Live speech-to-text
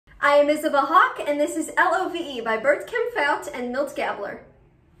I am Isabelle Hock, and this is LOVE by Bert, Kaempfert, and Milt Gabler.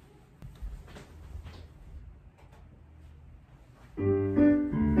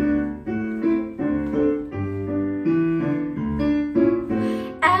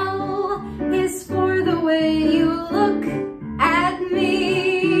 L is for the way you look at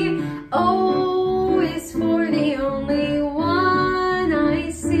me. O is for the only one I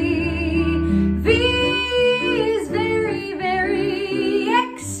see. V is very, very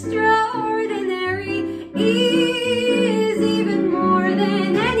extraordinary. E is even more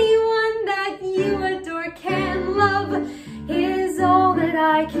than anyone that you adore can love. Is all that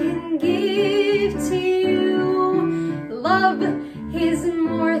I can give to you. Love is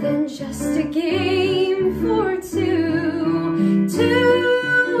more than just a game for two.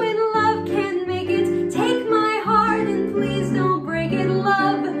 Two in love can make it. Take my heart and please don't break it.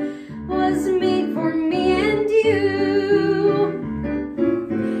 Love was made for me and you.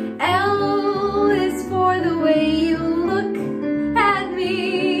 L is for the way you look at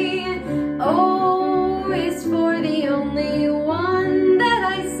me. O is for the only one that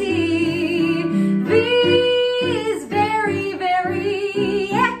I see. V is very, very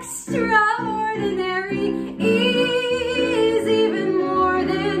extraordinary. E is even more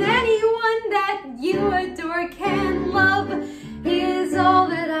than anyone that you adore can love. Is all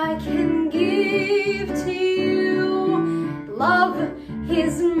that I can give to you. Love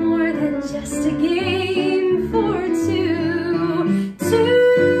is more than just a game for two.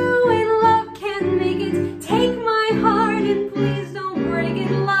 Two in love can make it. Take my heart and please don't break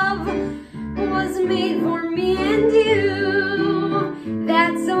it. Love was made for me and you.